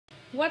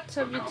What's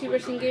up,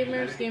 YouTubers and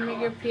gamers?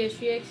 Gamer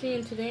PSG,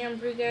 and today I'm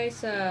bringing you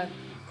guys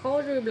Call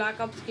of Duty Black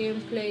Ops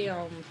gameplay.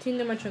 Team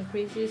Dimension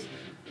Crisis.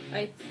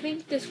 I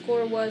think the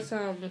score was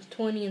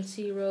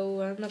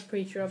 20-0. I'm not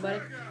pretty sure about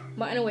it,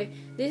 but anyway,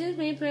 this is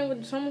me playing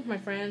with some of my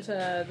friends. They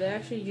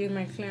actually joined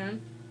my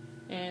clan,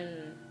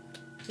 and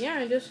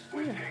yeah,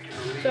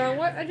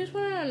 So I just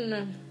want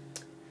to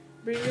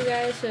bring you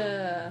guys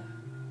an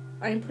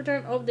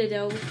important update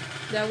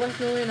that was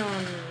doing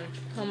on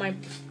my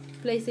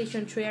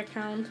PlayStation 3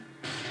 account.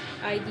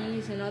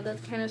 IDs and all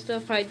that kind of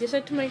stuff. I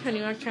decided to make a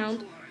new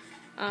account.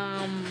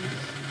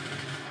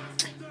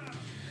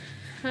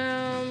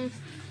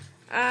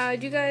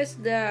 You guys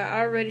that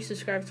are already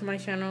subscribed to my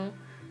channel,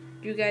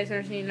 you guys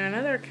are seeing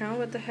another account.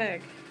 What the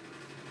heck?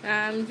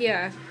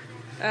 Yeah.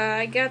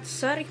 I got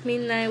XoTic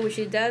Midnight, which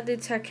is that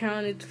its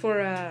account. It's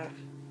for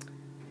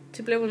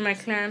to play with my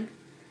clan.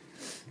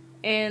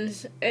 And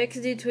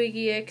XD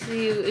Twiggy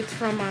XD. It's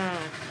from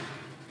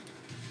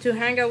to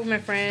hang out with my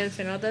friends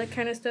and all that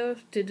kind of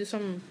stuff. To do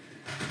some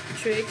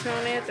tricks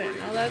on it and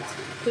all that,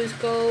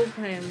 scope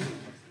and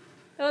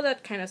all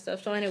that kind of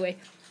stuff. So anyway,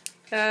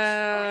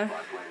 yeah.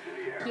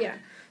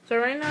 So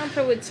right now I'm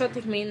playing with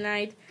XoTic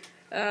Midnight.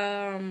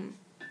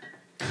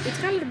 It's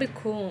kind of a bit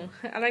cool.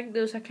 I like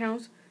those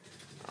accounts.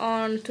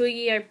 On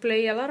Twiggy I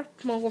play a lot of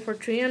Modern Warfare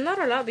 3, and not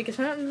a lot because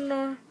I'm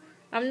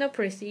no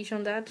prestige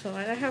on that, so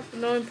I have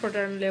no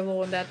important level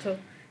on that. So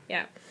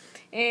yeah.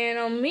 And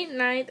on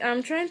Midnight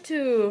I'm trying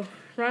to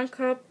rank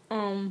up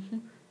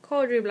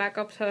Call of Duty Black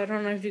Ops. I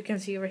don't know if you can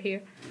see over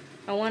here.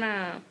 I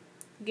wanna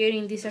get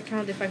in this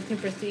account the 15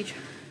 prestige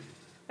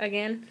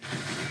again.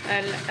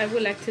 I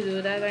would like to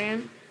do that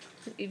again.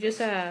 It's just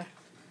a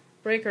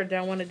record that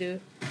I wanna do.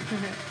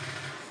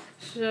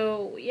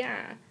 So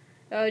yeah,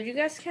 you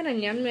guys can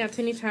announce me at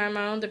any time.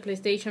 I'm on the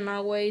PlayStation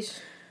always.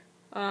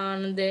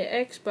 On the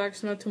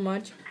Xbox, not too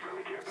much.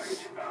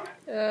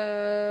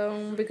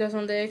 Because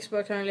on the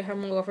Xbox I only have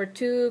Modern Warfare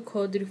 2,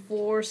 Call of Duty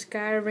 4,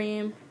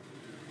 Skyrim,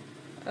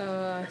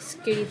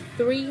 Skate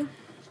 3,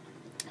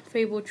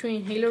 Fable 3,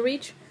 and Halo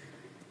Reach.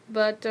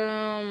 But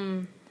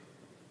I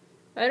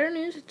don't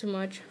use it too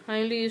much.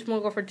 I only use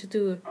Modern Warfare 2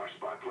 to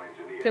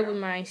play with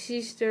my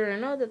sister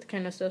and all that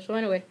kind of stuff. So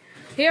anyway,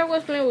 here I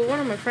was playing with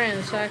one of my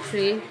friends,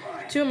 actually,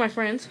 two of my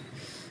friends.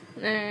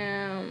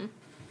 Yeah,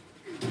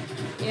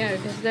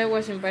 because that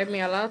was invite me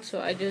a lot, so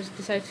I just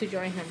decided to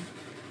join him.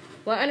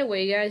 Well,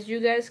 anyway, guys, you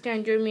guys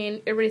can join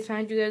me every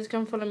time. You guys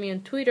can follow me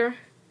on Twitter,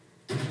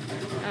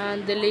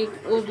 and the link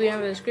will be in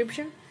the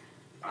description.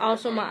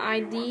 Also, my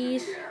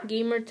IDs,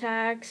 gamer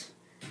tags,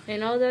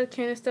 and all that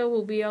kind of stuff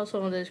will be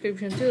also in the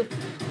description too.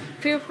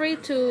 Feel free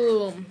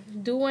to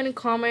do any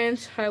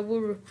comments. I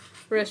will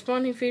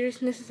respond if it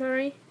is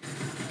necessary.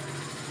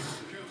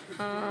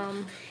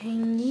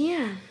 And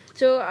yeah,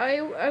 so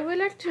I would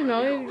like to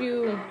know if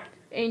you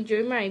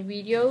enjoy my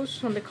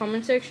videos on the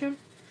comment section.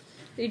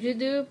 If you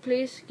do,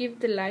 please give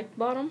the like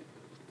button.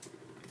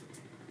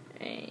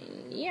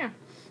 And yeah,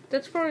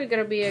 that's probably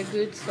gonna be a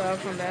good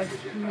stuff on that.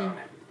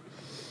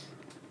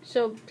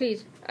 So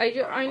please, I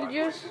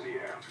just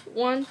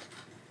want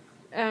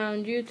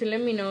you to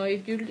let me know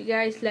if you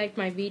guys like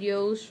my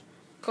videos.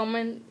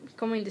 Comment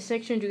in the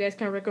section. You guys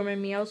can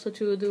recommend me also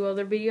to do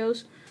other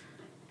videos.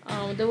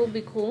 That would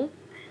be cool.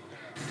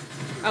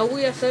 I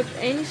will accept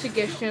any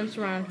suggestions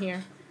around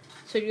here,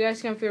 so you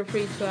guys can feel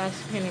free to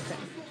ask anything.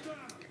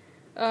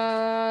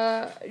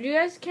 You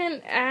guys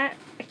can't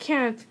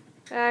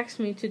ask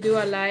me to do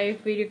a live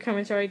video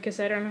commentary because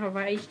I don't have a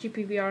HD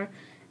PVR,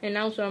 and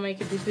also I'm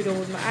making this video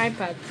with my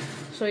iPad.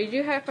 So if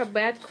you have a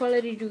bad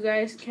quality, you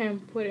guys can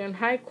put it on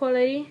high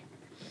quality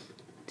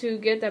to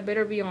get a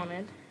better view on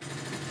it.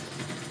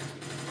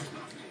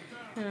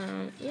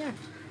 Yeah.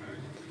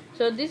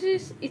 So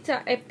it's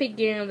an epic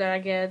game that I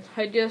get.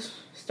 I just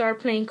start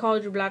playing Call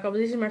of Duty Black Ops.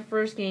 This is my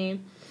first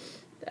game.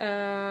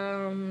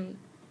 And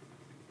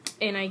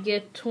I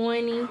get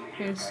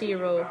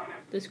 20-0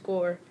 the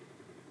score.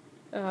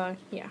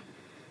 Yeah.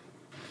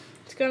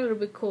 It's kind of a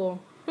bit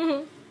cool.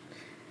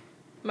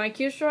 My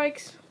Q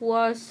strikes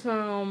was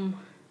I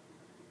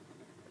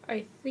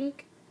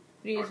think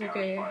it is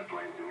okay.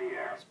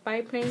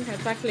 Spy plane,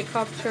 attack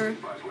helicopter,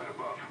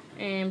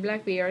 and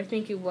black bear. I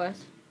think it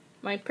was.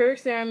 My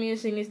perks that I'm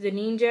using is the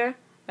ninja.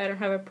 I don't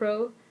have a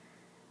pro.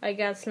 I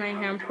got Slime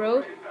Hand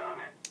Pro.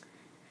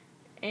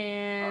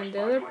 And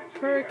the other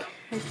perk,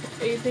 I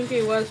think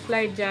it was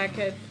Flight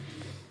Jacket.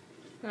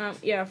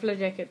 Yeah, Flight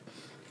Jacket.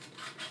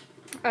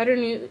 I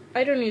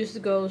don't use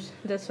the ghost.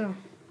 That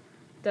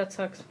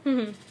sucks.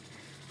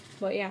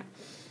 But yeah.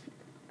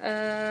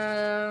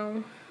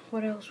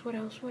 What else?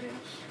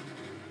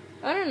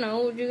 I don't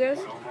know. You guys,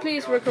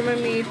 please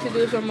recommend me to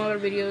do some other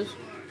videos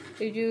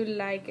if you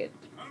like it.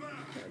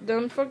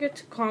 Don't forget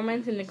to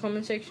comment in the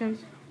comment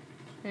sections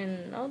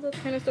and all that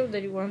kind of stuff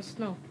that you want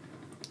to know.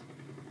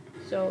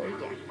 So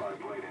yeah.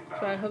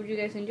 So I hope you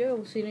guys enjoy.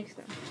 We'll see you next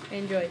time.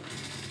 Enjoy.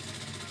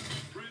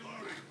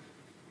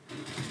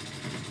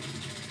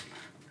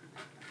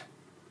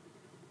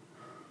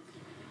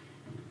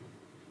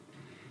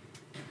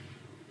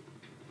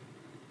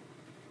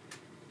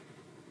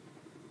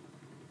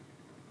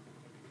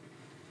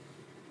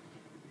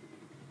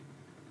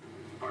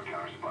 our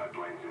counter spy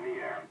planes in the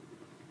air.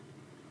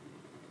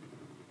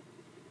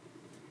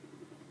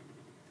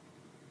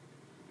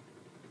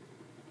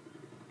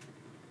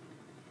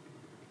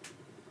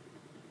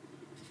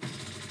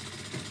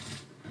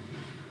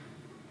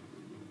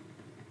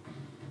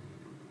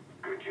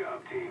 Good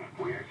job, team.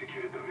 We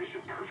executed the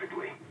mission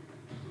perfectly.